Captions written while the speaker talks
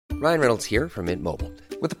Ryan Reynolds here from Mint Mobile.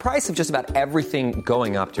 With the price of just about everything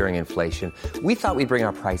going up during inflation, we thought we'd bring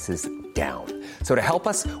our prices down. So to help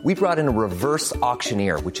us, we brought in a reverse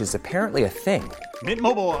auctioneer, which is apparently a thing. Mint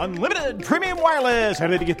Mobile Unlimited Premium Wireless. How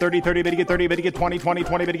to get 30, 30, bit to get 30, bit to get 20, 20,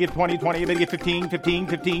 20, bit to get 20, 20, bit to get 15, 15,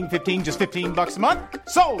 15, 15, just $15 a month?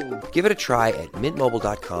 Sold! Give it a try at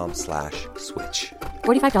mintmobile.com/switch.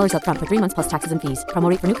 $45 up front for 3 months plus taxes and fees. Promo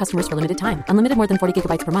rate for new customers for limited time. Unlimited more than 40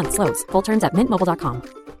 gigabytes per month. Slows full terms at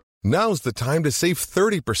mintmobile.com. Now's the time to save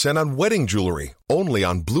 30% on wedding jewelry, only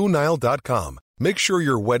on BlueNile.com. Make sure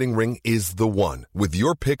your wedding ring is the one with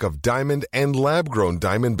your pick of diamond and lab-grown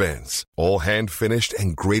diamond bands, all hand-finished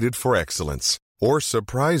and graded for excellence. Or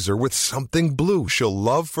surprise her with something blue she'll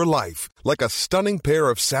love for life, like a stunning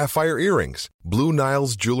pair of sapphire earrings. Blue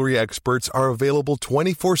Nile's jewelry experts are available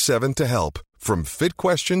 24/7 to help, from fit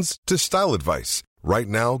questions to style advice. Right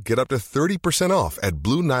now, get up to 30% off at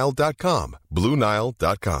BlueNile.com.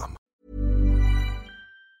 BlueNile.com.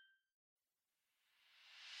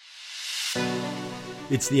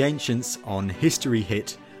 It's The Ancients on History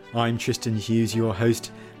Hit. I'm Tristan Hughes, your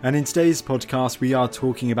host, and in today's podcast we are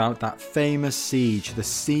talking about that famous siege, the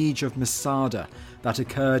Siege of Masada, that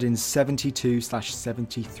occurred in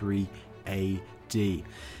 72/73 AD.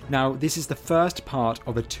 Now, this is the first part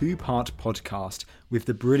of a two-part podcast with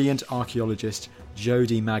the brilliant archaeologist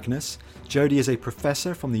Jody Magnus. Jody is a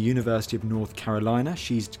professor from the University of North Carolina.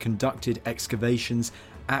 She's conducted excavations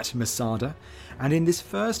at Masada. And in this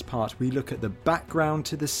first part, we look at the background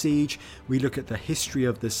to the siege, we look at the history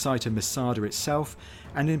of the site of Masada itself,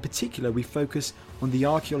 and in particular, we focus on the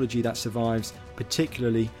archaeology that survives,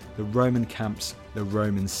 particularly the Roman camps, the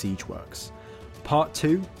Roman siege works. Part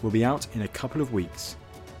 2 will be out in a couple of weeks.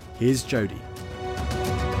 Here's Jody.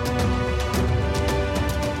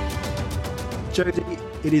 Jody,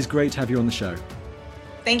 it is great to have you on the show.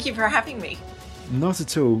 Thank you for having me. Not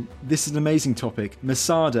at all. This is an amazing topic.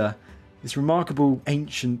 Masada, this remarkable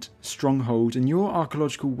ancient stronghold, and your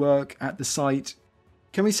archaeological work at the site,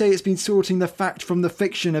 can we say it's been sorting the fact from the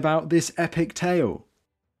fiction about this epic tale?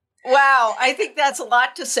 Wow, I think that's a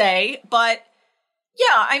lot to say, but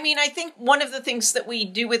yeah, I mean, I think one of the things that we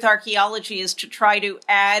do with archaeology is to try to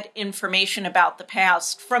add information about the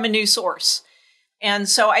past from a new source. And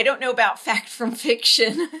so I don't know about fact from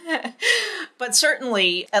fiction, but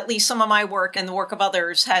certainly at least some of my work and the work of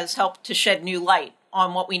others has helped to shed new light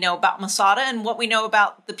on what we know about Masada and what we know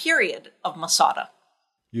about the period of Masada.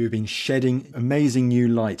 You've been shedding amazing new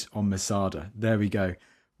light on Masada. There we go.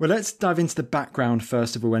 Well, let's dive into the background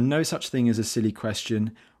first of all, and no such thing as a silly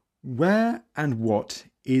question. Where and what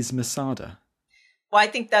is Masada? Well, I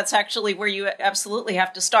think that's actually where you absolutely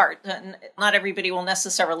have to start. And not everybody will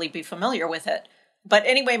necessarily be familiar with it. But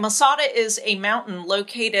anyway, Masada is a mountain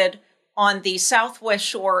located on the southwest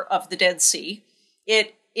shore of the Dead Sea.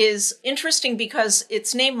 It is interesting because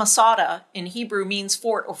its name Masada in Hebrew means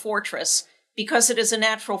fort or fortress, because it is a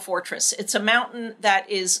natural fortress. It's a mountain that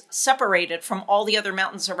is separated from all the other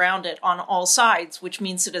mountains around it on all sides, which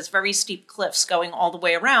means it has very steep cliffs going all the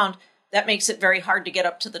way around. That makes it very hard to get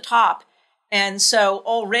up to the top. And so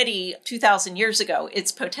already 2,000 years ago,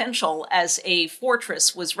 its potential as a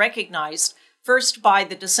fortress was recognized first by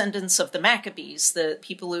the descendants of the Maccabees, the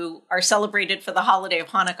people who are celebrated for the holiday of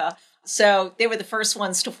Hanukkah. So they were the first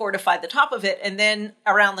ones to fortify the top of it. And then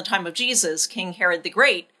around the time of Jesus, King Herod the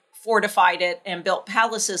Great fortified it and built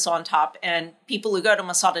palaces on top. And people who go to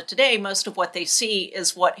Masada today, most of what they see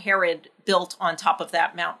is what Herod built on top of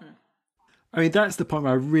that mountain. I mean, that's the point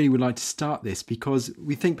where I really would like to start this, because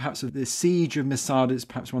we think perhaps of the Siege of Masada as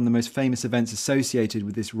perhaps one of the most famous events associated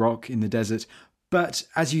with this rock in the desert. But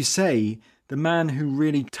as you say, the man who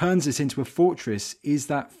really turns this into a fortress is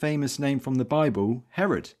that famous name from the Bible,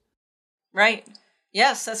 Herod. Right.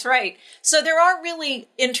 Yes, that's right. So there are really,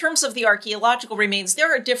 in terms of the archaeological remains,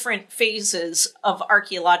 there are different phases of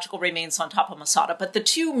archaeological remains on top of Masada. But the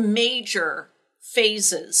two major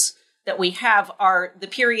phases that we have are the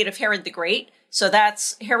period of Herod the Great. So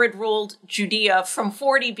that's Herod ruled Judea from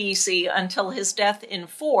 40 BC until his death in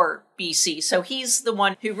 4 BC. So he's the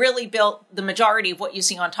one who really built the majority of what you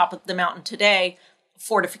see on top of the mountain today.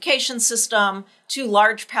 Fortification system, 2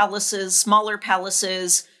 large palaces, smaller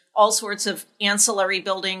palaces, all sorts of ancillary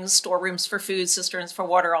buildings, storerooms for food, cisterns for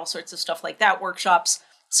water, all sorts of stuff like that, workshops.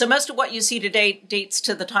 So most of what you see today dates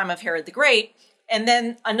to the time of Herod the Great. And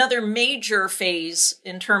then another major phase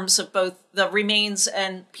in terms of both the remains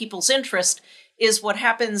and people's interest is what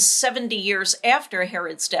happens 70 years after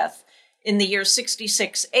Herod's death in the year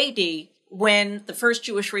 66 AD, when the first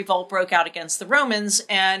Jewish revolt broke out against the Romans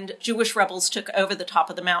and Jewish rebels took over the top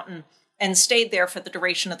of the mountain and stayed there for the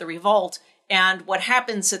duration of the revolt And what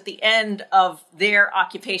happens at the end of their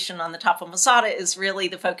occupation on the top of Masada is really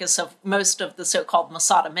the focus of most of the so-called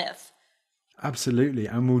Masada myth. Absolutely,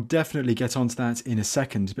 and we'll definitely get onto that in a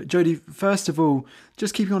second. But Jodie, first of all,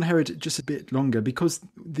 just keeping on Herod just a bit longer, because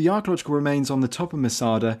the archaeological remains on the top of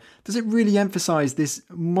Masada, does it really emphasise this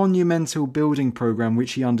monumental building programme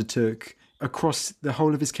which he undertook across the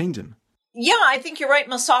whole of his kingdom? Yeah, I think you're right.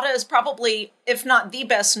 Masada is probably, if not the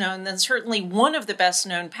best known, then certainly one of the best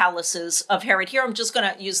known palaces of Herod. Here I'm just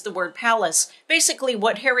going to use the word palace. Basically,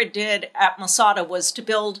 what Herod did at Masada was to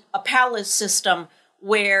build a palace system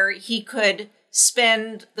where he could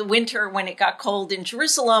spend the winter when it got cold in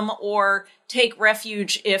Jerusalem or take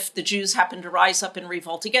refuge if the Jews happened to rise up and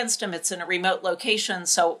revolt against him. It's in a remote location,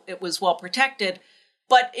 so it was well protected.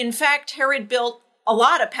 But in fact, Herod built a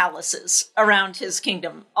lot of palaces around his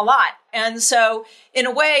kingdom, a lot. And so in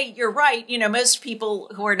a way, you're right. Most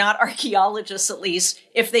people who are not archaeologists, at least,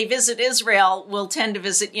 if they visit Israel, will tend to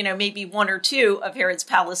visit, maybe one or two of Herod's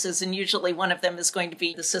palaces. And usually one of them is going to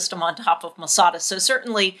be the system on top of Masada. So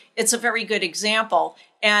certainly it's a very good example.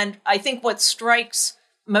 And I think what strikes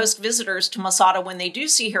most visitors to Masada when they do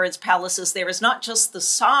see Herod's palaces there is not just the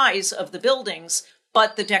size of the buildings,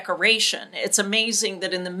 but the decoration. It's amazing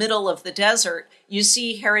that in the middle of the desert, you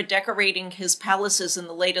see Herod decorating his palaces in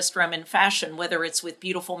the latest Roman fashion, whether it's with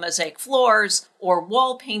beautiful mosaic floors or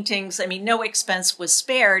wall paintings. I mean, no expense was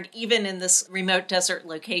spared, even in this remote desert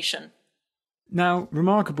location. Now,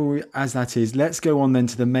 remarkable as that is, let's go on then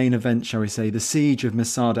to the main event, shall we say, the Siege of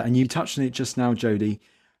Masada. And you touched on it just now, Jodie,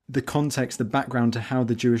 the context, the background to how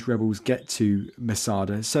the Jewish rebels get to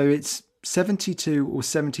Masada. So it's 72 or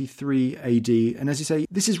 73 AD. And as you say,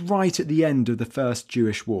 this is right at the end of the First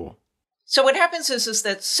Jewish War. So what happens is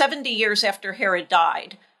that 70 years after Herod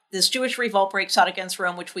died, this Jewish revolt breaks out against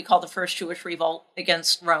Rome, which we call the First Jewish Revolt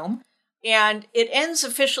against Rome. And it ends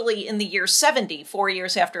officially in the year 70, 4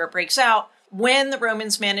 years after it breaks out, when the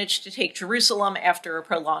Romans manage to take Jerusalem after a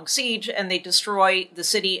prolonged siege, and they destroy the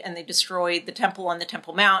city and they destroy the temple on the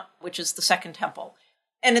Temple Mount, which is the Second Temple.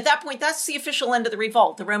 And at that point, that's the official end of the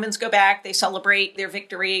revolt. The Romans go back, they celebrate their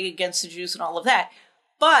victory against the Jews and all of that.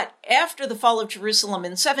 But after the fall of Jerusalem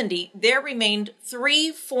in 70, there remained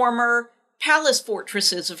 3 former palace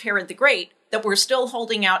fortresses of Herod the Great that were still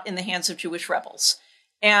holding out in the hands of Jewish rebels.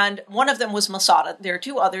 And one of them was Masada. There are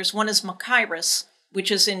 2 others. One is Machaerus,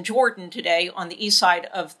 which is in Jordan today on the east side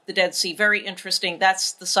of the Dead Sea. Very interesting.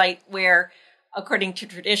 That's the site where, according to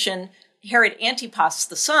tradition, Herod Antipas,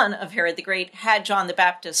 the son of Herod the Great, had John the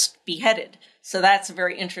Baptist beheaded. So that's a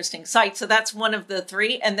very interesting site. So that's one of the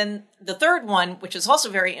 3. And then the third one, which is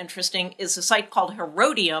also very interesting, is a site called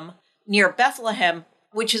Herodium near Bethlehem,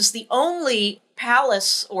 which is the only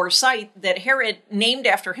palace or site that Herod named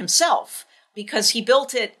after himself, because he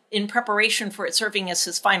built it in preparation for it serving as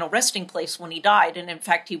his final resting place when he died. And in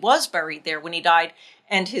fact, he was buried there when he died,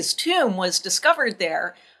 and his tomb was discovered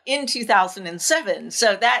there in 2007.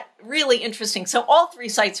 So that really interesting. So all 3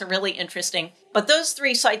 sites are really interesting. But those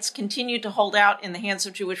 3 sites continued to hold out in the hands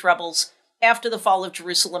of Jewish rebels after the fall of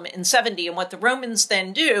Jerusalem in 70. And what the Romans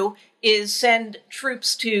then do is send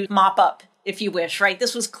troops to mop up, if you wish, right?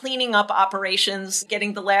 This was cleaning up operations,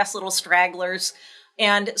 getting the last little stragglers.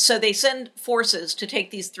 And so they send forces to take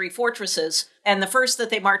these 3 fortresses. And the first that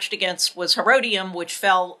they marched against was Herodium, which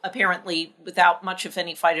fell apparently without much of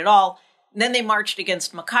any fight at all. And then they marched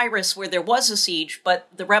against Machaerus, where there was a siege, but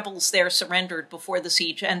the rebels there surrendered before the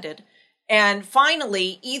siege ended. And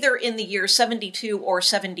finally, either in the year 72 or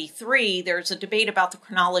 73, there's a debate about the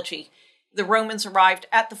chronology. The Romans arrived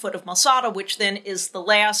at the foot of Masada, which then is the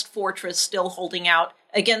last fortress still holding out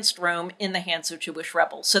against Rome in the hands of Jewish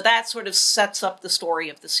rebels. So that sort of sets up the story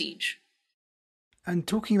of the siege. And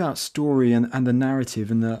talking about story and the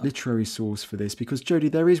narrative and the literary source for this, because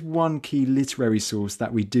Jodie, there is one key literary source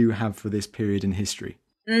that we do have for this period in history.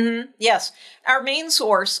 Yes. Our main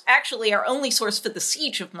source, actually our only source for the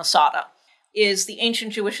siege of Masada, is the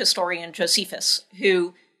ancient Jewish historian Josephus,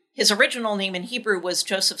 who his original name in Hebrew was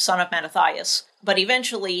Joseph, son of Mattathias, but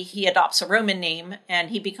eventually he adopts a Roman name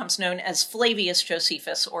and he becomes known as Flavius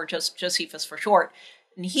Josephus, or just Josephus for short.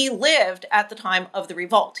 And he lived at the time of the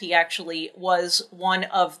revolt. He actually was one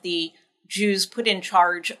of the Jews put in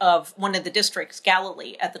charge of one of the districts,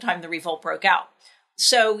 Galilee, at the time the revolt broke out.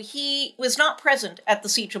 So he was not present at the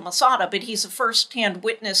siege of Masada, but he's a first-hand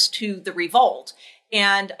witness to the revolt.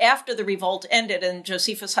 And after the revolt ended, and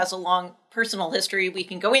Josephus has a long personal history we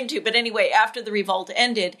can go into, but anyway, after the revolt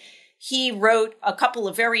ended, he wrote a couple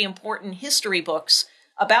of very important history books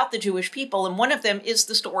about the Jewish people, and one of them is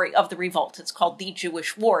the story of the revolt. It's called The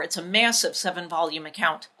Jewish War. It's a massive 7-volume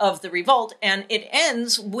account of the revolt, and it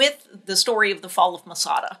ends with the story of the fall of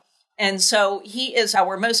Masada. And so he is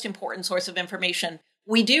our most important source of information.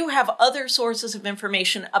 We do have other sources of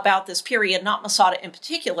information about this period, not Masada in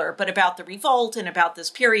particular, but about the revolt and about this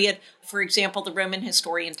period. For example, the Roman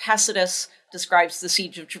historian Tacitus describes the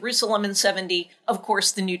siege of Jerusalem in 70. Of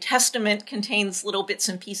course, the New Testament contains little bits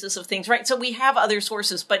and pieces of things, right? So we have other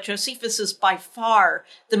sources, but Josephus is by far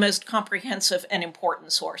the most comprehensive and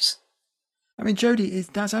important source. I mean, Jodie,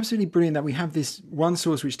 that's absolutely brilliant that we have this one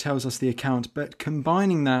source which tells us the account, but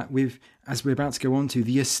combining that with, as we're about to go on to,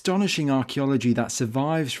 the astonishing archaeology that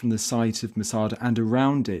survives from the site of Masada and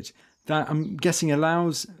around it, that I'm guessing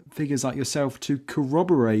allows figures like yourself to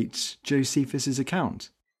corroborate Josephus's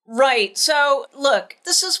account. Right. So, look,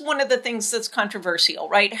 this is one of the things that's controversial,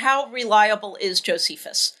 right? How reliable is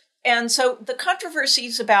Josephus? And so the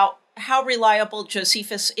controversies about how reliable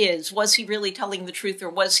Josephus is, was he really telling the truth or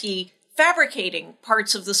was he fabricating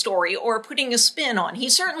parts of the story or putting a spin on? He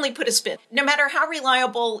certainly put a spin. No matter how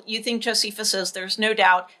reliable you think Josephus is, there's no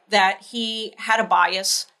doubt that he had a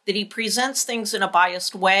bias, that he presents things in a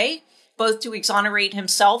biased way, both to exonerate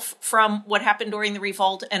himself from what happened during the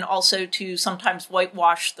revolt and also to sometimes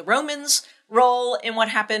whitewash the Romans' role in what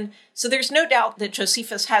happened. So there's no doubt that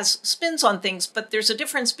Josephus has spins on things, but there's a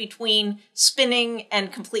difference between spinning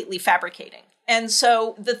and completely fabricating. And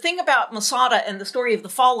so the thing about Masada and the story of the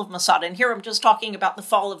fall of Masada, and here I'm just talking about the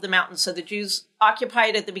fall of the mountain. So the Jews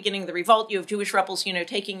occupied at the beginning of the revolt. You have Jewish rebels,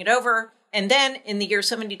 taking it over. And then in the year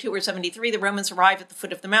 72 or 73, the Romans arrive at the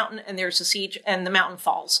foot of the mountain and there's a siege and the mountain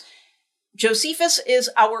falls. Josephus is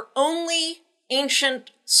our only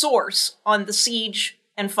ancient source on the siege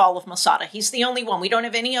and fall of Masada. He's the only one. We don't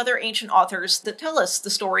have any other ancient authors that tell us the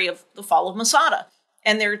story of the fall of Masada.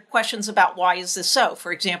 And there are questions about why is this so?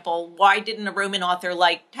 For example, why didn't a Roman author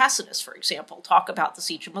like Tacitus, for example, talk about the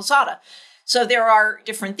siege of Masada? So there are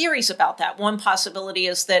different theories about that. One possibility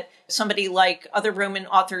is that somebody like other Roman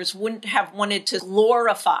authors wouldn't have wanted to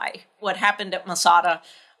glorify what happened at Masada,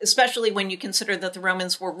 especially when you consider that the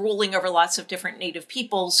Romans were ruling over lots of different native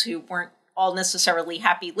peoples who weren't all necessarily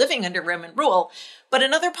happy living under Roman rule. But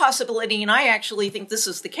another possibility, and I actually think this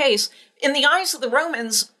is the case, in the eyes of the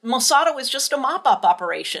Romans, Masada was just a mop-up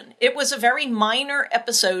operation. It was a very minor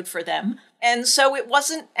episode for them, and so it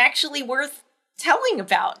wasn't actually worth telling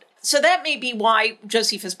about. So that may be why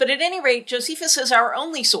Josephus, but at any rate, Josephus is our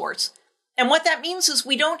only source. And what that means is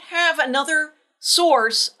we don't have another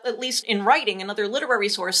source, at least in writing, another literary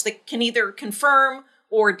source that can either confirm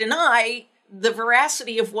or deny the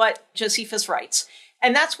veracity of what Josephus writes.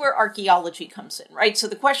 And that's where archaeology comes in, right? So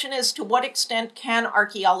the question is, to what extent can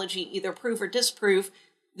archaeology either prove or disprove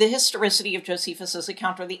the historicity of Josephus's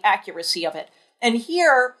account or the accuracy of it? And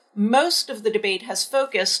here, most of the debate has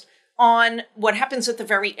focused on what happens at the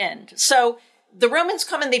very end. So the Romans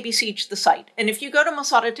come and they besiege the site. And if you go to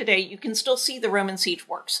Masada today, you can still see the Roman siege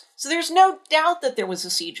works. So there's no doubt that there was a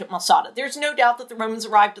siege at Masada. There's no doubt that the Romans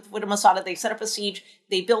arrived at the foot of Masada. They set up a siege.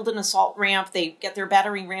 They build an assault ramp. They get their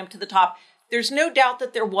battering ram to the top. There's no doubt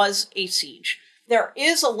that there was a siege. There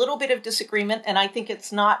is a little bit of disagreement, and I think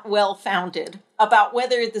it's not well founded, about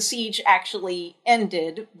whether the siege actually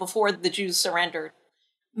ended before the Jews surrendered.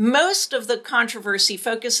 Most of the controversy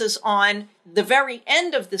focuses on the very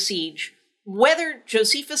end of the siege. Whether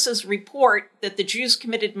Josephus's report that the Jews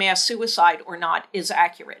committed mass suicide or not is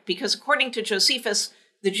accurate, because according to Josephus,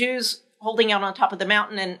 the Jews holding out on top of the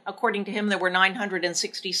mountain, and according to him, there were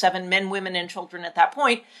 967 men, women, and children at that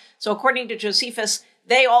point. So according to Josephus,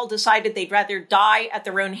 they all decided they'd rather die at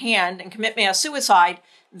their own hand and commit mass suicide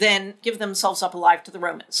than give themselves up alive to the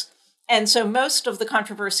Romans. And so most of the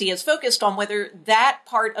controversy is focused on whether that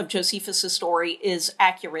part of Josephus's story is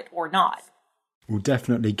accurate or not. We'll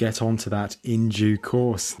definitely get onto that in due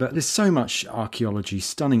course. But there's so much archaeology,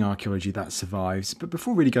 stunning archaeology that survives. But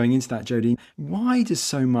before really going into that, Jodie, why does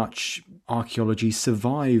so much archaeology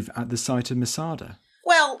survive at the site of Masada?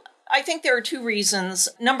 Well, I think there are two reasons.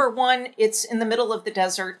 Number one, it's in the middle of the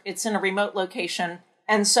desert. It's in a remote location.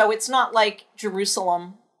 And so it's not like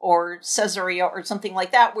Jerusalem or Caesarea or something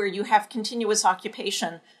like that, where you have continuous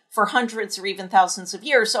occupation for hundreds or even thousands of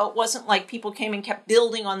years. So it wasn't like people came and kept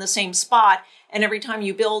building on the same spot, and every time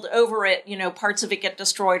you build over it, parts of it get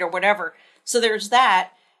destroyed or whatever. So there's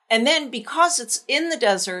that. And then because it's in the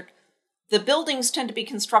desert, the buildings tend to be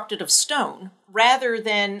constructed of stone rather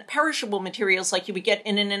than perishable materials like you would get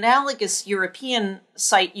in an analogous European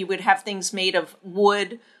site. You would have things made of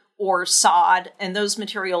wood or sod, and those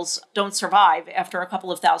materials don't survive after a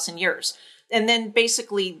couple of thousand years. And then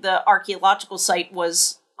basically the archaeological site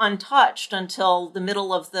was untouched until the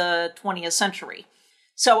middle of the 20th century.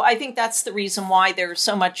 So I think that's the reason why there's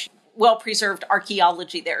so much well-preserved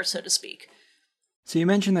archaeology there, so to speak. So you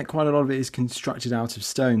mentioned that quite a lot of it is constructed out of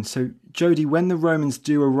stone. So, Jodie, when the Romans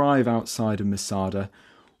do arrive outside of Masada,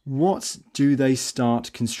 what do they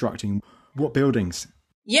start constructing? What buildings?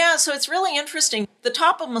 Yeah, so it's really interesting. The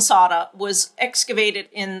top of Masada was excavated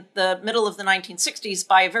in the middle of the 1960s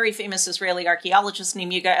by a very famous Israeli archaeologist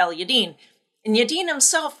named Yigael Yadin. And Yadin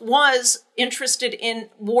himself was interested in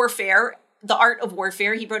warfare, the art of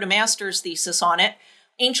warfare. He wrote a master's thesis on it,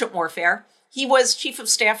 ancient warfare. He was chief of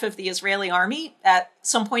staff of the Israeli army at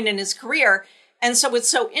some point in his career. And so what's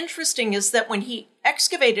so interesting is that when he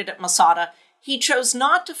excavated at Masada, he chose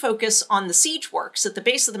not to focus on the siege works at the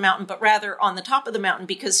base of the mountain, but rather on the top of the mountain,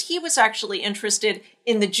 because he was actually interested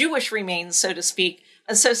in the Jewish remains, so to speak,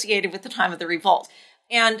 associated with the time of the revolt.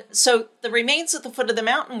 And so the remains at the foot of the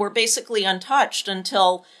mountain were basically untouched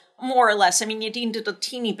until more or less, I mean, Yadin did a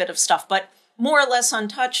teeny bit of stuff, but more or less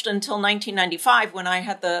untouched until 1995, when I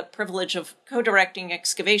had the privilege of co-directing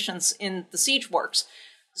excavations in the siege works.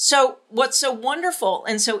 So what's so wonderful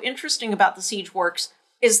and so interesting about the siege works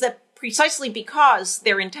is that precisely because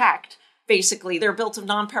they're intact, basically, they're built of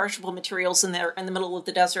non-perishable materials and they're in the middle of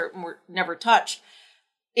the desert and were never touched,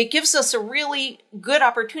 it gives us a really good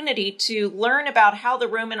opportunity to learn about how the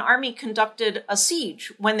Roman army conducted a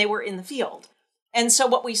siege when they were in the field. And so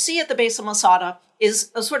what we see at the base of Masada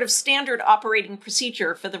is a sort of standard operating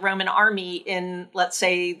procedure for the Roman army in, let's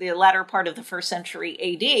say, the latter part of the 1st century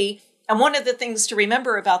AD. And one of the things to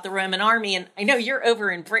remember about the Roman army, and I know you're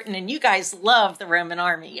over in Britain and you guys love the Roman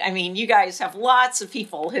army. I mean, you guys have lots of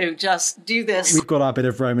people who just do this. We've got our bit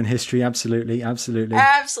of Roman history. Absolutely. Absolutely.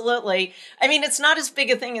 Absolutely. I mean, it's not as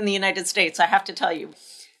big a thing in the United States, I have to tell you.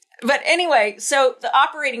 But anyway, so the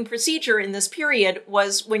operating procedure in this period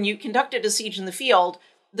was when you conducted a siege in the field,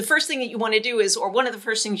 the first thing that you want to do is, or one of the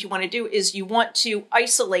first things you want to do is you want to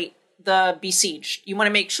isolate the besieged. You want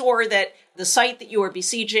to make sure that the site that you are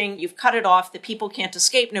besieging, you've cut it off, the people can't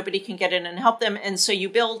escape, nobody can get in and help them, and so you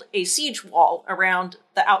build a siege wall around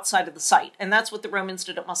the outside of the site. And that's what the Romans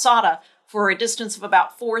did at Masada for a distance of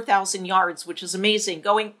about 4,000 yards, which is amazing.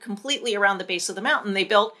 Going completely around the base of the mountain, they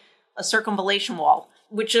built a circumvallation wall,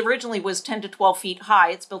 which originally was 10 to 12 feet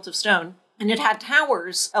high. It's built of stone. And it had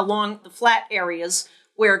towers along the flat areas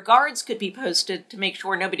where guards could be posted to make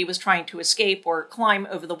sure nobody was trying to escape or climb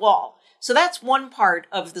over the wall. So that's one part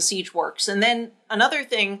of the siege works. And then another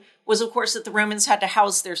thing was, of course, that the Romans had to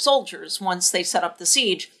house their soldiers once they set up the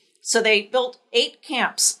siege. So they built 8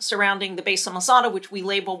 camps surrounding the base of Masada, which we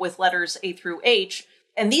label with letters A through H.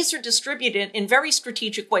 And these are distributed in very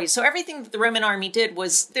strategic ways. So everything that the Roman army did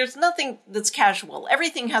was, there's nothing that's casual.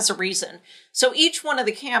 Everything has a reason. So each one of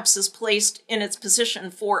the camps is placed in its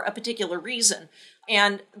position for a particular reason.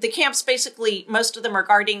 And the camps basically, most of them are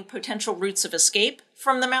guarding potential routes of escape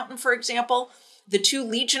from the mountain, for example. The 2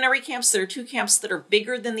 legionary camps, there are 2 camps that are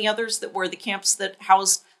bigger than the others that were the camps that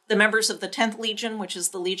housed the members of the 10th Legion, which is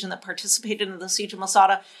the legion that participated in the siege of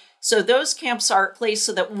Masada. So those camps are placed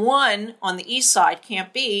so that one on the east side,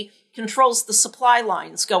 Camp B, controls the supply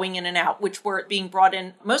lines going in and out, which were being brought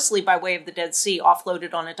in mostly by way of the Dead Sea,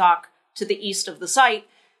 offloaded on a dock to the east of the site.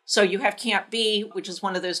 So you have Camp B, which is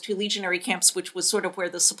one of those 2 legionary camps, which was sort of where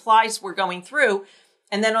the supplies were going through.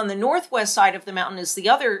 And then on the northwest side of the mountain is the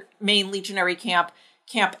other main legionary camp,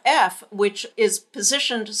 Camp F, which is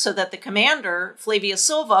positioned so that the commander, Flavius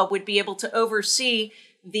Silva, would be able to oversee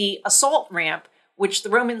the assault ramp, which the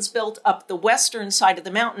Romans built up the western side of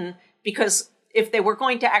the mountain, because if they were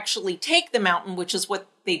going to actually take the mountain, which is what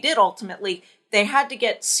they did ultimately, they had to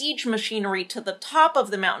get siege machinery to the top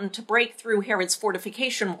of the mountain to break through Herod's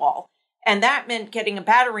fortification wall. And that meant getting a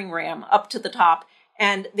battering ram up to the top,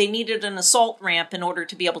 and they needed an assault ramp in order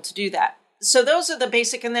to be able to do that. So those are the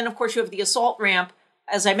basic, and then of course you have the assault ramp,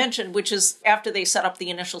 as I mentioned, which is after they set up the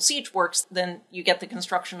initial siege works, then you get the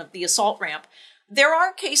construction of the assault ramp. There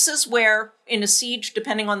are cases where, in a siege,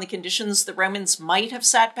 depending on the conditions, the Romans might have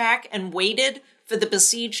sat back and waited for the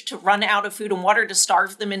besieged to run out of food and water to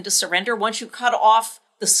starve them into surrender. Once you cut off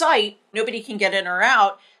the site, nobody can get in or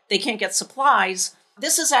out. They can't get supplies.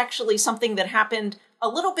 This is actually something that happened a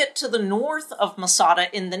little bit to the north of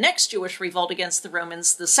Masada in the next Jewish revolt against the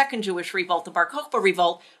Romans, the second Jewish revolt, the Bar Kokhba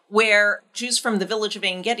revolt, where Jews from the village of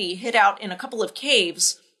Ein Gedi hid out in a couple of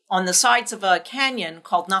caves on the sides of a canyon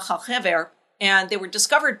called Nachal Hever. And they were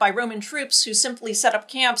discovered by Roman troops who simply set up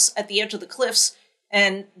camps at the edge of the cliffs,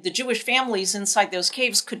 and the Jewish families inside those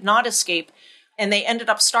caves could not escape, and they ended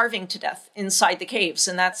up starving to death inside the caves.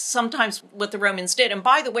 And that's sometimes what the Romans did. And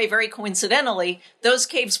by the way, very coincidentally, those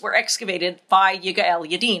caves were excavated by Yigael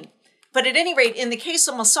Yadin. But at any rate, in the case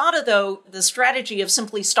of Masada, though, the strategy of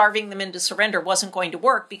simply starving them into surrender wasn't going to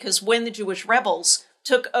work, because when the Jewish rebels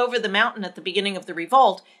took over the mountain at the beginning of the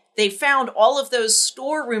revolt, they found all of those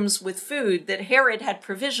storerooms with food that Herod had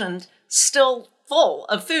provisioned still full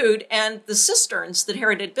of food, and the cisterns that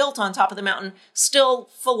Herod had built on top of the mountain still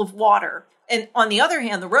full of water. And on the other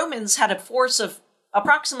hand, the Romans had a force of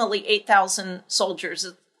approximately 8,000 soldiers.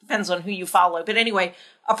 It depends on who you follow. But anyway,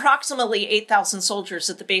 approximately 8,000 soldiers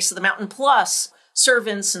at the base of the mountain, plus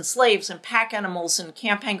servants and slaves and pack animals and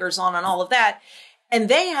camp hangers on and all of that. And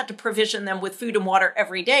they had to provision them with food and water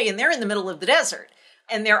every day. And they're in the middle of the desert.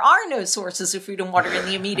 And there are no sources of food and water in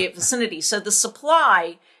the immediate vicinity. So the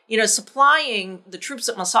supplying the troops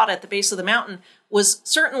at Masada at the base of the mountain was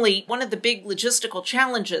certainly one of the big logistical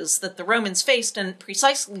challenges that the Romans faced, and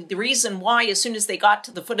precisely the reason why, as soon as they got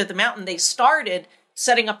to the foot of the mountain, they started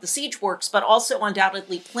setting up the siege works, but also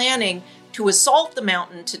undoubtedly planning to assault the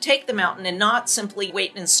mountain, to take the mountain, and not simply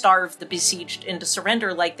wait and starve the besieged into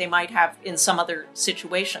surrender like they might have in some other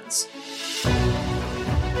situations.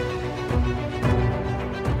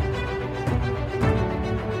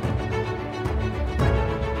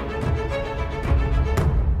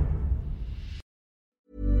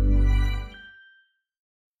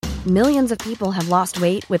 Millions of people have lost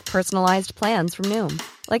weight with personalized plans from Noom.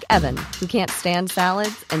 Like Evan, who can't stand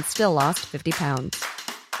salads and still lost 50 pounds.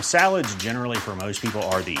 Salads generally for most people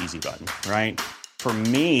are the easy button, right? For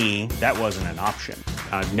me, that wasn't an option.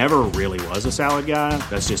 I never really was a salad guy.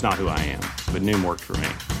 That's just not who I am. But Noom worked for me.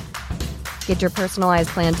 Get your personalized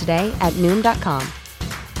plan today at Noom.com.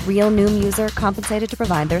 Real Noom user compensated to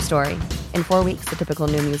provide their story. In 4 weeks, the typical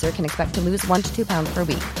Noom user can expect to lose 1 to 2 pounds per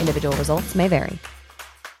week. Individual results may vary.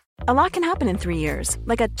 A lot can happen in 3 years,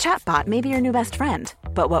 like a chatbot may be your new best friend.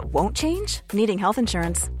 But what won't change? Needing health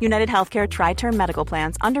insurance. United Healthcare Tri-Term Medical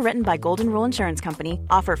Plans, underwritten by Golden Rule Insurance Company,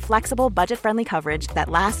 offer flexible, budget-friendly coverage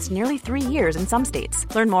that lasts nearly 3 years in some states.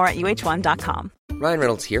 Learn more at uh1.com. Ryan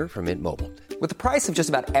Reynolds here from Mint Mobile. With the price of just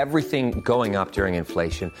about everything going up during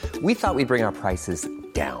inflation, we thought we'd bring our prices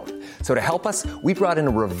down. So to help us, we brought in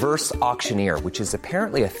a reverse auctioneer, which is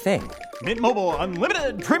apparently a thing. Mint Mobile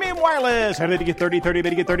Unlimited Premium Wireless. How to get 30, 30, bit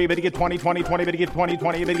to get 30, bit to get 20, 20, 20, bit to get 20,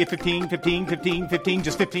 20, bit to get 15, 15, 15, 15,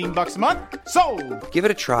 just $15 a month? Sold! Give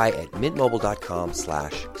it a try at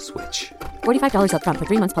mintmobile.com/switch. $45 up front for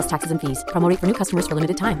 3 months plus taxes and fees. Promo rate for new customers for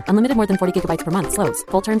limited time. Unlimited more than 40 gigabytes per month. Slows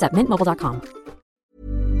full terms at mintmobile.com.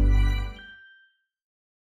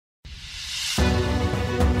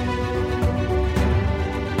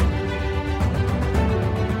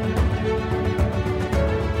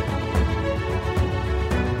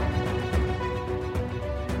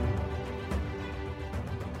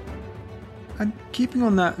 And keeping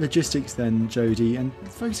on that logistics then, Jodie, and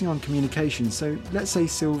focusing on communication. So let's say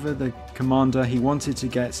Silva, the commander, he wanted to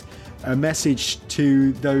get a message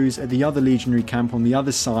to those at the other legionary camp on the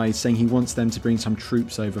other side saying he wants them to bring some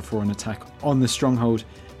troops over for an attack on the stronghold.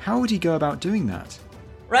 How would he go about doing that?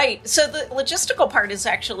 Right. So the logistical part is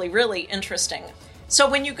actually really interesting. So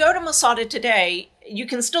when you go to Masada today, you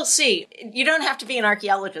can still see, you don't have to be an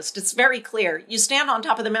archaeologist. It's very clear. You stand on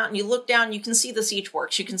top of the mountain, you look down, you can see the siege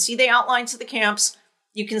works. You can see the outlines of the camps.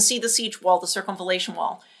 You can see the siege wall, the circumvallation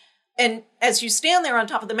wall. And as you stand there on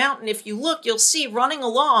top of the mountain, if you look, you'll see running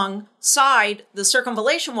alongside the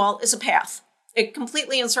circumvallation wall is a path. It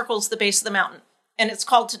completely encircles the base of the mountain. And it's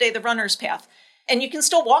called today the runner's path. And you can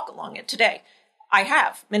still walk along it today. I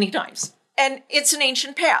have many times. And it's an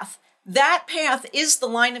ancient path. That path is the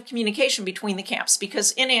line of communication between the camps,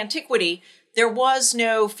 because in antiquity, there was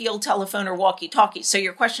no field telephone or walkie-talkie. So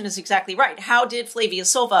your question is exactly right. How did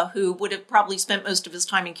Flavius Silva, who would have probably spent most of his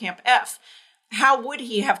time in Camp F, how would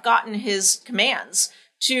he have gotten his commands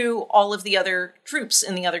to all of the other troops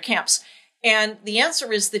in the other camps? And the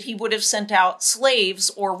answer is that he would have sent out slaves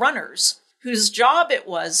or runners whose job it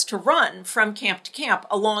was to run from camp to camp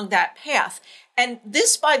along that path. And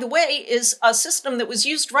this, by the way, is a system that was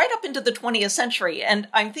used right up into the 20th century. And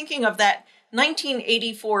I'm thinking of that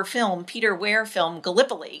 1984 film, Peter Weir film,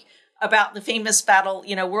 Gallipoli, about the famous battle,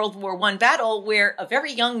 World War I battle, where a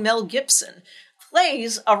very young Mel Gibson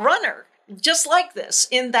plays a runner just like this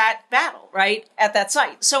in that battle, right, at that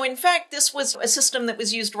site. So, in fact, this was a system that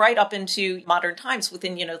was used right up into modern times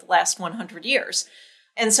within, the last 100 years.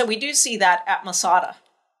 And so we do see that at Masada.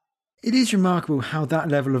 It is remarkable how that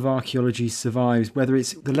level of archaeology survives, whether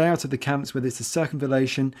it's the layout of the camps, whether it's the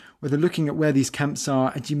circumvallation, whether looking at where these camps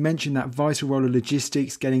are. And you mentioned that vital role of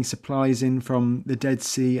logistics, getting supplies in from the Dead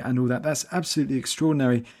Sea and all that. That's absolutely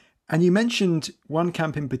extraordinary. And you mentioned one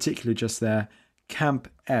camp in particular just there, Camp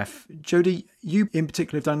F. Jodie, you in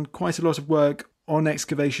particular have done quite a lot of work on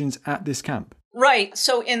excavations at this camp. Right.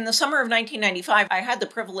 So in the summer of 1995, I had the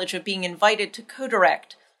privilege of being invited to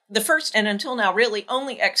co-direct the first and until now really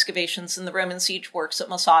only excavations in the Roman siege works at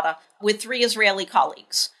Masada with 3 Israeli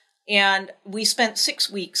colleagues. And we spent 6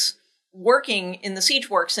 weeks working in the siege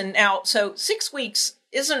works. And now, so 6 weeks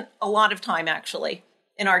isn't a lot of time, actually,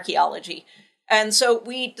 in archaeology. And so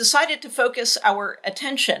we decided to focus our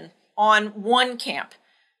attention on one camp.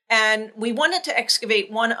 And we wanted to excavate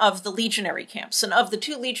one of the legionary camps. And of the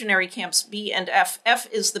 2 legionary camps, B and F, F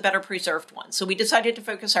is the better preserved one. So we decided to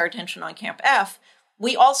focus our attention on Camp F.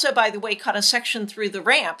 We also, by the way, cut a section through the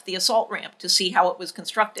ramp, the assault ramp, to see how it was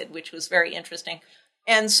constructed, which was very interesting.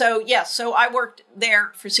 And so, yes, so I worked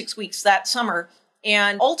there for 6 weeks that summer.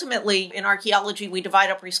 And ultimately, in archaeology, we divide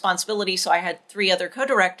up responsibility. So I had 3 other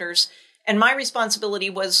co-directors. And my responsibility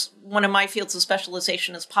was, one of my fields of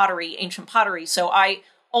specialization is pottery, ancient pottery. So I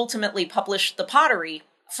ultimately published the pottery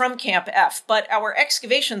from Camp F. But our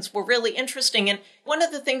excavations were really interesting. And one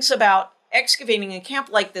of the things about excavating a camp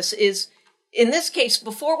like this is, in this case,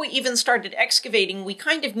 before we even started excavating, we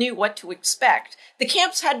kind of knew what to expect. The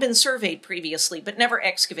camps had been surveyed previously, but never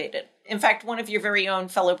excavated. In fact, one of your very own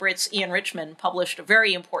fellow Brits, Ian Richmond, published a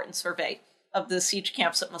very important survey of the siege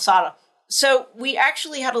camps at Masada. So we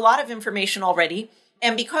actually had a lot of information already.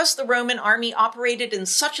 And because the Roman army operated in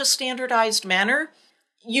such a standardized manner,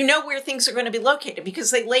 you know where things are going to be located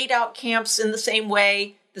because they laid out camps in the same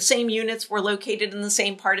way. The same units were located in the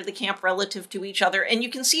same part of the camp relative to each other. And you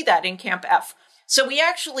can see that in Camp F. So we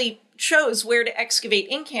actually chose where to excavate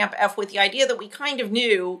in Camp F with the idea that we kind of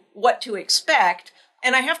knew what to expect.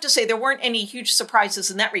 And I have to say, there weren't any huge surprises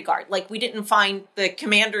in that regard. Like, we didn't find the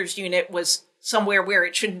commander's unit was somewhere where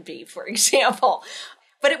it shouldn't be, for example.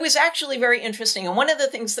 But it was actually very interesting. And one of the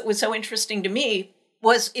things that was so interesting to me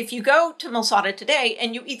was if you go to Masada today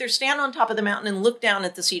and you either stand on top of the mountain and look down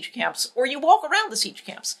at the siege camps, or you walk around the siege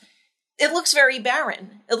camps, it looks very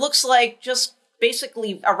barren. It looks like just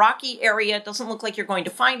basically a rocky area. It doesn't look like you're going to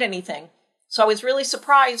find anything. So I was really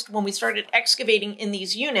surprised when we started excavating in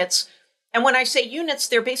these units. And when I say units,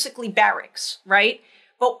 they're basically barracks, right?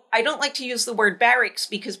 But I don't like to use the word barracks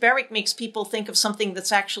because barrack makes people think of something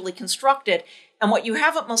that's actually constructed. And what you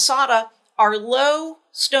have at Masada are low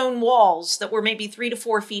stone walls that were maybe 3 to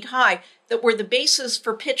 4 feet high that were the bases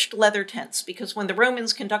for pitched leather tents, because when the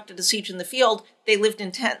Romans conducted a siege in the field, they lived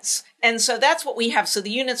in tents. And so that's what we have. So the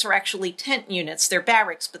units are actually tent units. They're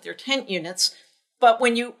barracks, but they're tent units. But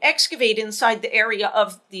when you excavate inside the area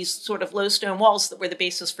of these sort of low stone walls that were the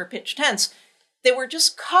basis for pitched tents, they were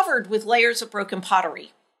just covered with layers of broken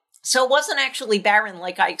pottery. So it wasn't actually barren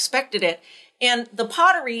like I expected it. And the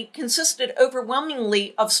pottery consisted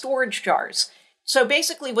overwhelmingly of storage jars. So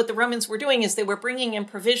basically what the Romans were doing is they were bringing in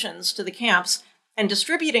provisions to the camps and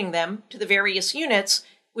distributing them to the various units,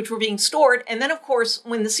 which were being stored. And then, of course,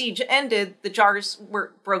 when the siege ended, the jars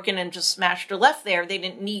were broken and just smashed or left there. They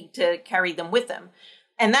didn't need to carry them with them.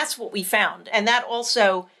 And that's what we found. And that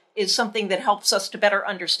also is something that helps us to better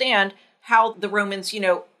understand how the Romans,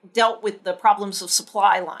 dealt with the problems of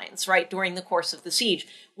supply lines, right, during the course of the siege.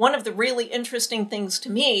 One of the really interesting things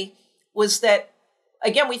to me was that,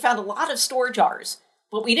 again, we found a lot of store jars,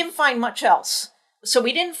 but we didn't find much else. So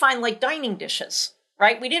we didn't find, like, dining dishes,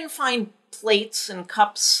 right? We didn't find plates and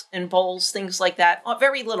cups and bowls, things like that.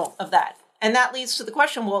 Very little of that. And that leads to the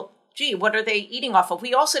question, well, gee, what are they eating off of?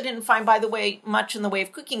 We also didn't find, by the way, much in the way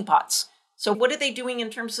of cooking pots. So what are they doing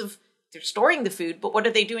in terms of, they're storing the food, but what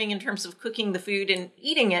are they doing in terms of cooking the food and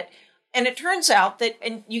eating it? And it turns out that,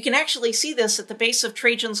 and you can actually see this at the base of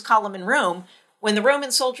Trajan's column in Rome, when the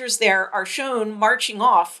Roman soldiers there are shown marching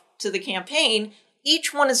off to the campaign,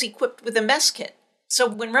 each one is equipped with a mess kit. So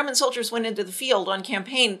when Roman soldiers went into the field on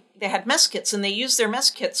campaign, they had mess kits, and they used their mess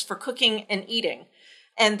kits for cooking and eating.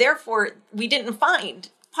 And therefore, we didn't find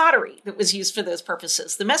pottery that was used for those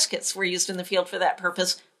purposes. The mess kits were used in the field for that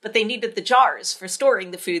purpose, but they needed the jars for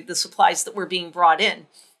storing the food, the supplies that were being brought in.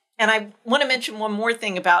 And I want to mention one more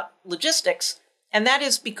thing about logistics, and that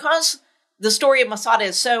is because the story of Masada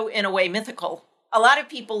is so, in a way, mythical, a lot of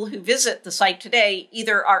people who visit the site today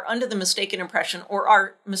either are under the mistaken impression or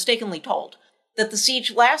are mistakenly told that the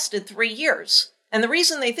siege lasted 3 years. And the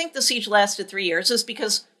reason they think the siege lasted 3 years is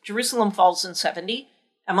because Jerusalem falls in 70,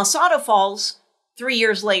 and Masada falls 3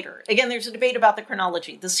 years later. Again, there's a debate about the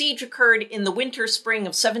chronology. The siege occurred in the winter-spring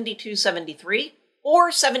of 72-73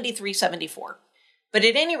 or 73-74. But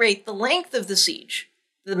at any rate, the length of the siege,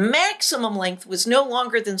 the maximum length was no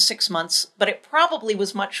longer than 6 months, but it probably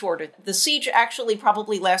was much shorter. The siege actually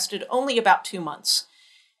probably lasted only about 2 months.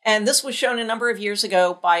 And this was shown a number of years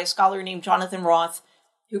ago by a scholar named Jonathan Roth,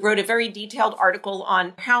 who wrote a very detailed article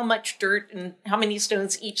on how much dirt and how many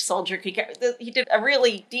stones each soldier could carry. He did a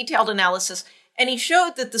really detailed analysis, and he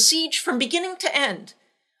showed that the siege from beginning to end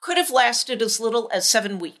could have lasted as little as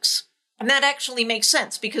 7 weeks. And that actually makes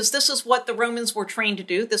sense, because this is what the Romans were trained to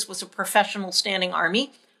do. This was a professional standing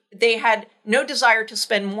army. They had no desire to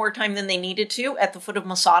spend more time than they needed to at the foot of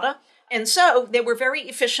Masada. And so they were very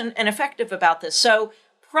efficient and effective about this. So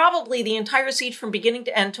probably the entire siege from beginning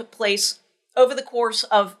to end took place over the course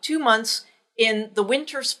of 2 months in the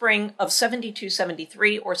winter-spring of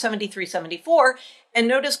 72-73 or 73-74. And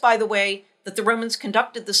notice, by the way, that the Romans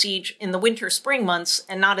conducted the siege in the winter-spring months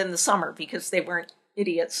and not in the summer because they weren't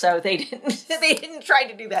idiots. So they didn't try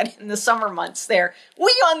to do that in the summer months there.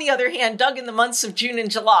 We, on the other hand, dug in the months of June and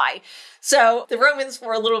July. So the Romans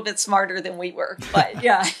were a little bit smarter than we were. But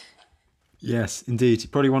yeah. Yes, indeed. You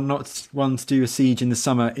probably want to do a siege in the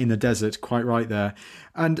summer in the desert. Quite right there.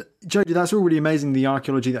 And Jodie, that's all really amazing, the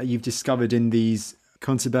archaeology that you've discovered in these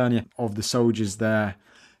contubernia of the soldiers there.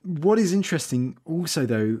 What is interesting also,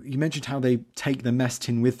 though, you mentioned how they take the mess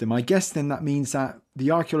tin with them. I guess then that means that the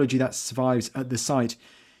archaeology that survives at the site,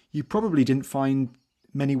 you probably didn't find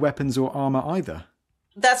many weapons or armour either.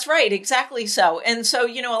 That's right, exactly so. And so,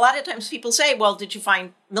 a lot of times people say, well, did you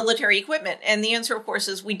find military equipment? And the answer, of course,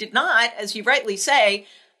 is we did not. As you rightly say,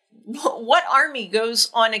 what army goes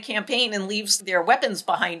on a campaign and leaves their weapons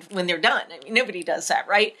behind when they're done? I mean, nobody does that,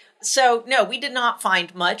 right? So, no, we did not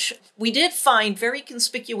find much. We did find very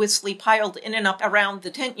conspicuously piled in and up around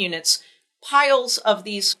the tent units, piles of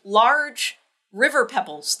these large river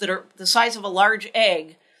pebbles that are the size of a large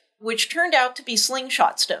egg, which turned out to be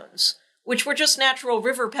slingshot stones, which were just natural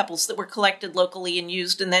river pebbles that were collected locally and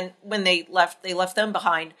used. And then when they left them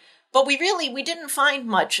behind. But we didn't find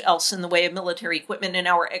much else in the way of military equipment in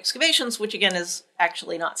our excavations, which again is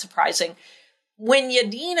actually not surprising. When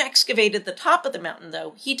Yadin excavated the top of the mountain,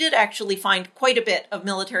 though, he did actually find quite a bit of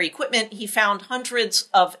military equipment. He found hundreds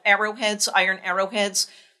of arrowheads, iron arrowheads.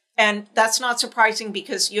 And that's not surprising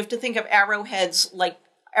because you have to think of arrowheads like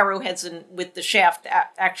arrowheads with the shaft, the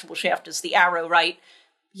actual shaft is the arrow, right?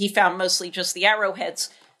 He found mostly just the arrowheads.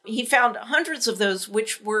 He found hundreds of those,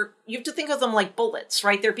 which were, you have to think of them like bullets,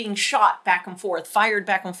 right? They're being shot back and forth, fired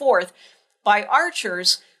back and forth by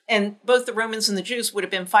archers. And both the Romans and the Jews would have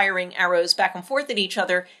been firing arrows back and forth at each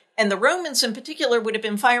other. And the Romans in particular would have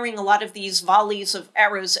been firing a lot of these volleys of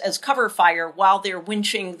arrows as cover fire while they're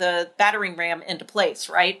winching the battering ram into place,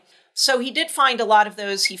 right? So he did find a lot of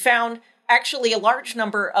those. He found actually a large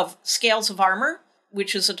number of scales of armor,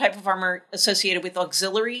 which is a type of armor associated with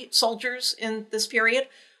auxiliary soldiers in this period.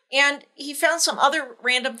 And he found some other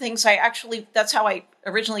random things. That's how I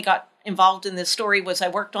originally got involved in this story, was I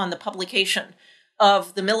worked on the publication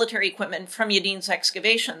of the military equipment from Yadin's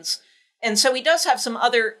excavations. And so he does have some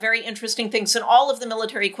other very interesting things. And all of the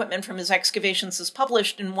military equipment from his excavations is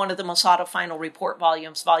published in one of the Masada Final Report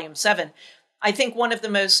volumes, Volume 7. I think one of the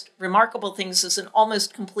most remarkable things is an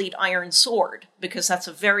almost complete iron sword, because that's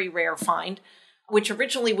a very rare find, which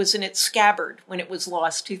originally was in its scabbard when it was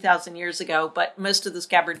lost 2,000 years ago, but most of the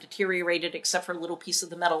scabbard deteriorated except for a little piece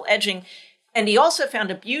of the metal edging. And he also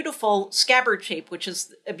found a beautiful scabbard shape, which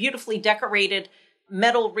is a beautifully decorated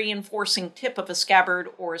metal reinforcing tip of a scabbard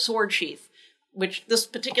or a sword sheath, which this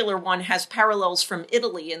particular one has parallels from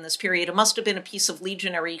Italy in this period. It must have been a piece of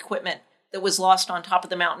legionary equipment that was lost on top of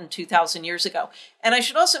the mountain 2,000 years ago. And I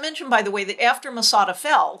should also mention, by the way, that after Masada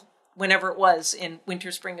fell, whenever it was in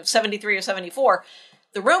winter spring of 73 or 74,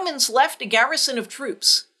 the Romans left a garrison of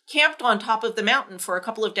troops camped on top of the mountain for a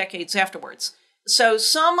couple of decades afterwards. So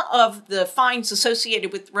some of the finds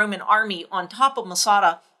associated with the Roman army on top of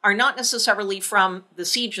Masada are not necessarily from the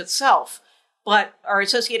siege itself, but are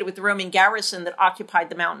associated with the Roman garrison that occupied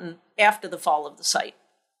the mountain after the fall of the site.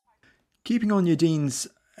 Keeping on Yadin's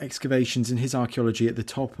excavations and his archaeology at the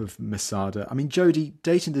top of Masada, I mean, Jodie,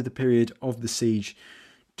 dating to the period of the siege,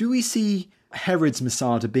 do we see Herod's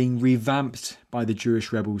Masada being revamped by the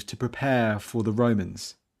Jewish rebels to prepare for the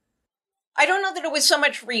Romans? I don't know that it was so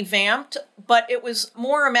much revamped, but it was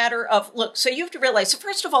more a matter of, look, so you have to realize, so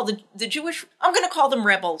first of all, the Jewish, I'm going to call them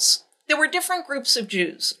rebels. There were different groups of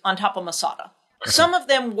Jews on top of Masada. Some of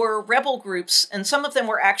them were rebel groups, and some of them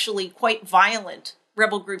were actually quite violent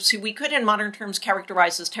rebel groups who we could in modern terms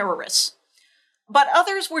characterize as terrorists. But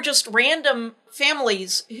others were just random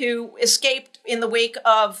families who escaped in the wake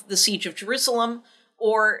of the siege of Jerusalem,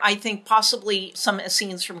 or I think possibly some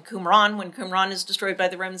Essenes from Qumran, when Qumran is destroyed by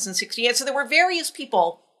the Romans in 68. So there were various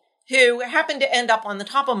people who happened to end up on the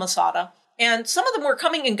top of Masada, and some of them were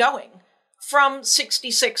coming and going from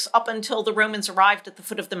 66 up until the Romans arrived at the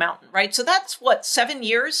foot of the mountain, right? So that's 7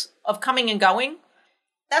 years of coming and going?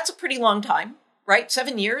 That's a pretty long time, right?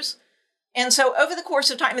 7 years. And so over the course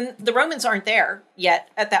of time, and the Romans aren't there yet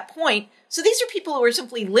at that point, so these are people who are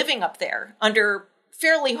simply living up there under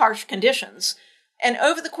fairly harsh conditions. And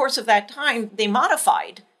over the course of that time, they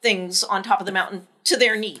modified things on top of the mountain to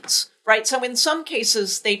their needs, right? So in some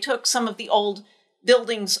cases, they took some of the old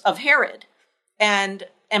buildings of Herod and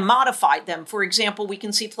modified them. For example, we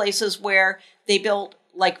can see places where they built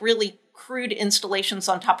like really crude installations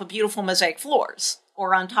on top of beautiful mosaic floors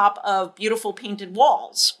or on top of beautiful painted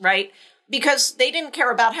walls, right? Because they didn't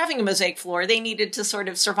care about having a mosaic floor. They needed to sort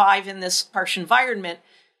of survive in this harsh environment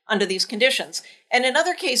under these conditions. And in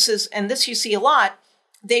other cases, and this you see a lot,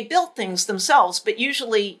 they built things themselves, but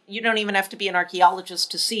usually you don't even have to be an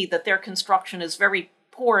archaeologist to see that their construction is very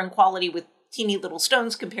poor in quality with teeny little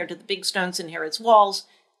stones compared to the big stones in Herod's walls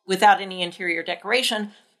without any interior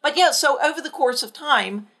decoration. But yeah, so over the course of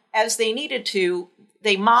time, as they needed to,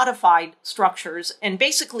 they modified structures and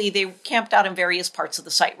basically they camped out in various parts of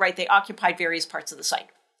the site, right? They occupied various parts of the site.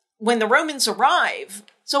 When the Romans arrive,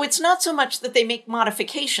 so it's not so much that they make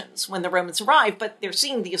modifications when the Romans arrive, but they're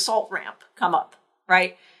seeing the assault ramp come up,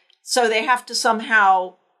 right? So they have to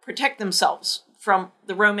somehow protect themselves from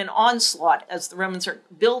the Roman onslaught as the Romans are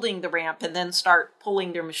building the ramp and then start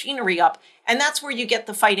pulling their machinery up. And that's where you get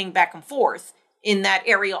the fighting back and forth in that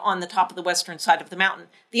area on the top of the western side of the mountain.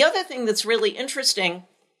 The other thing that's really interesting,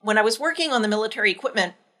 when I was working on the military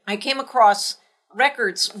equipment, I came across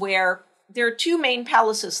records where there are two main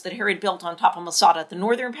palaces that Herod built on top of Masada, the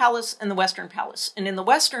northern palace and the western palace. And in the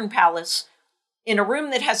western palace, in a room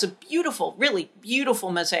that has a beautiful, really beautiful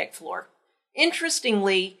mosaic floor,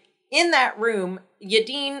 interestingly, in that room,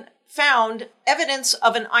 Yadin found evidence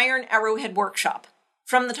of an iron arrowhead workshop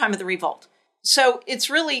from the time of the revolt. So it's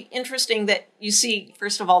really interesting that you see,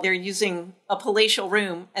 first of all, they're using a palatial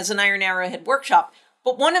room as an iron arrowhead workshop.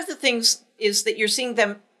 But one of the things is that you're seeing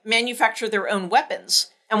them manufacture their own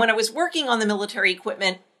weapons. And when I was working on the military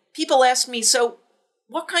equipment, people asked me, so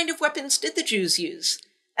what kind of weapons did the Jews use?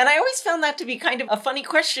 And I always found that to be kind of a funny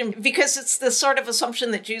question because it's the sort of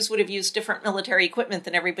assumption that Jews would have used different military equipment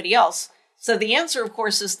than everybody else. So the answer, of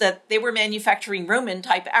course, is that they were manufacturing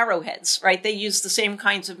Roman-type arrowheads, right? They used the same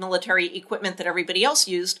kinds of military equipment that everybody else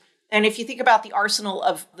used. And if you think about the arsenal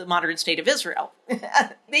of the modern state of Israel,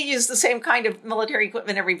 they use the same kind of military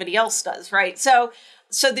equipment everybody else does, right? So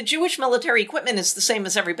the Jewish military equipment is the same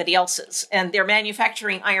as everybody else's. And they're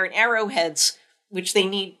manufacturing iron arrowheads, which they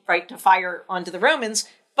need, right, to fire onto the Romans,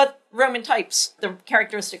 but Roman types, the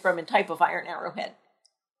characteristic Roman type of iron arrowhead.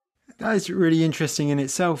 That is really interesting in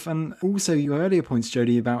itself. And also your earlier points,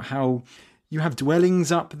 Jodie, about how you have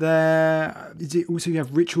dwellings up there. Is it also you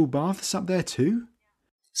have ritual baths up there too?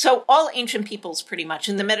 So all ancient peoples, pretty much,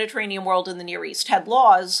 in the Mediterranean world and the Near East, had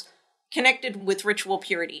laws connected with ritual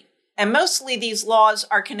purity. And mostly these laws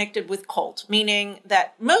are connected with cult, meaning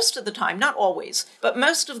that most of the time, not always, but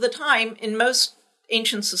most of the time in most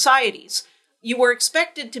ancient societies, you were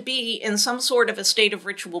expected to be in some sort of a state of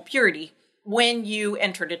ritual purity when you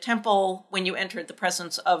entered a temple, when you entered the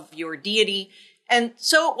presence of your deity. And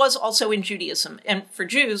so it was also in Judaism. And for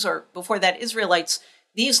Jews, or before that Israelites,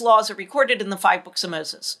 these laws are recorded in the 5 books of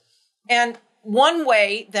Moses. And one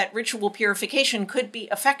way that ritual purification could be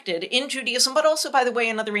affected in Judaism, but also, by the way,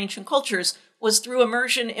 in other ancient cultures, was through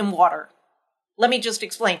immersion in water. Let me just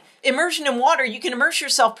explain. Immersion in water, you can immerse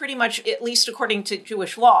yourself pretty much, at least according to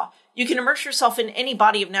Jewish law, you can immerse yourself in any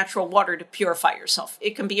body of natural water to purify yourself.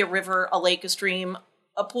 It can be a river, a lake, a stream,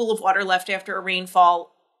 a pool of water left after a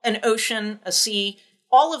rainfall, an ocean, a sea.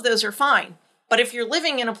 All of those are fine. But if you're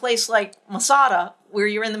living in a place like Masada, where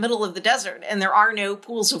you're in the middle of the desert and there are no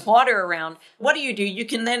pools of water around, what do? You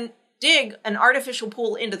can then dig an artificial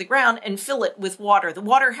pool into the ground and fill it with water. The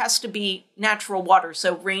water has to be natural water,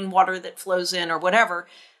 so rainwater that flows in or whatever.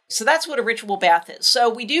 So that's what a ritual bath is. So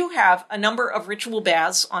we do have a number of ritual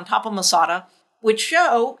baths on top of Masada, which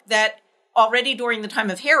show that already during the time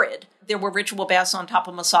of Herod, there were ritual baths on top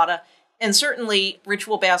of Masada, and certainly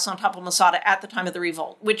ritual baths on top of Masada at the time of the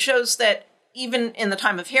revolt, which shows that even in the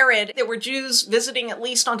time of Herod, there were Jews visiting at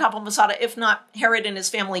least on top of Masada, if not Herod and his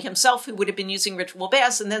family himself, who would have been using ritual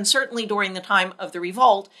baths, and then certainly during the time of the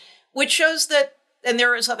revolt, which shows that, and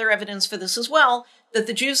there is other evidence for this as well, that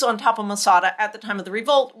the Jews on top of Masada at the time of the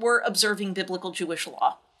revolt were observing biblical Jewish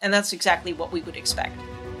law. And that's exactly what we would expect.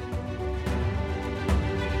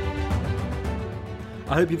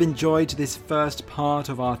 I hope you've enjoyed this first part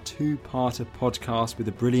of our 2-parter podcast with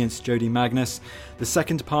the brilliant Jodie Magnus. The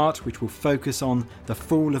second part, which will focus on the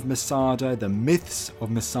fall of Masada, the myths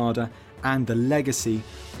of Masada, and the legacy,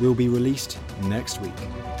 will be released next week.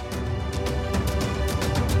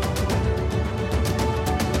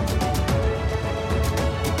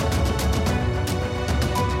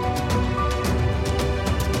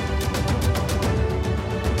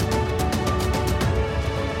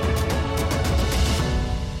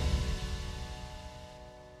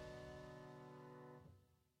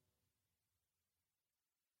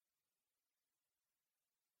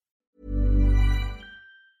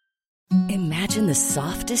 Imagine the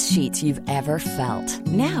softest sheets you've ever felt.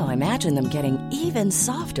 Now imagine them getting even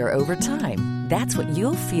softer over time. That's what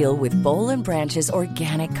you'll feel with Boll & Branch's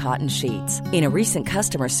organic cotton sheets. In a recent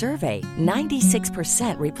customer survey,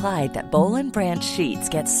 96% replied that Boll & Branch sheets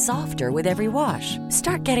get softer with every wash.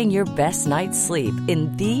 Start getting your best night's sleep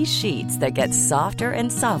in these sheets that get softer and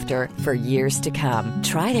softer for years to come.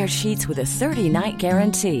 Try their sheets with a 30-night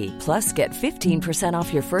guarantee. Plus, get 15%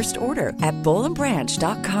 off your first order at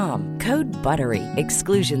bollandbranch.com. Code BUTTERY.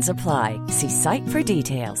 Exclusions apply. See site for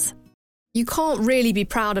details. You can't really be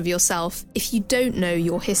proud of yourself if you don't know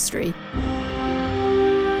your history.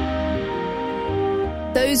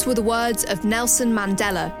 Those were the words of Nelson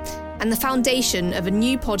Mandela and the foundation of a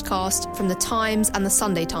new podcast from The Times and The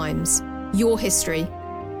Sunday Times, Your History.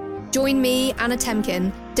 Join me, Anna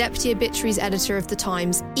Temkin, Deputy Obituaries Editor of The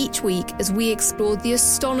Times, each week as we explore the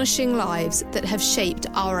astonishing lives that have shaped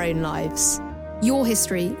our own lives. Your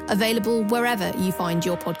History, available wherever you find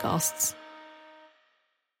your podcasts.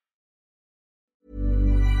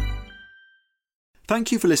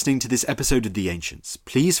 Thank you for listening to this episode of The Ancients.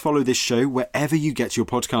 Please follow this show wherever you get your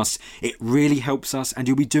podcasts. It really helps us and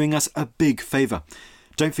you'll be doing us a big favour.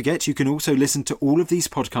 Don't forget you can also listen to all of these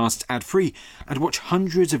podcasts ad-free and watch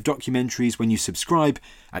hundreds of documentaries when you subscribe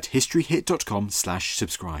at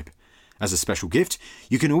historyhit.com/subscribe. As a special gift,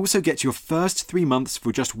 you can also get your first 3 months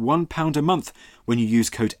for just £1 a month when you use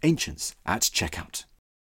code ANCIENTS at checkout.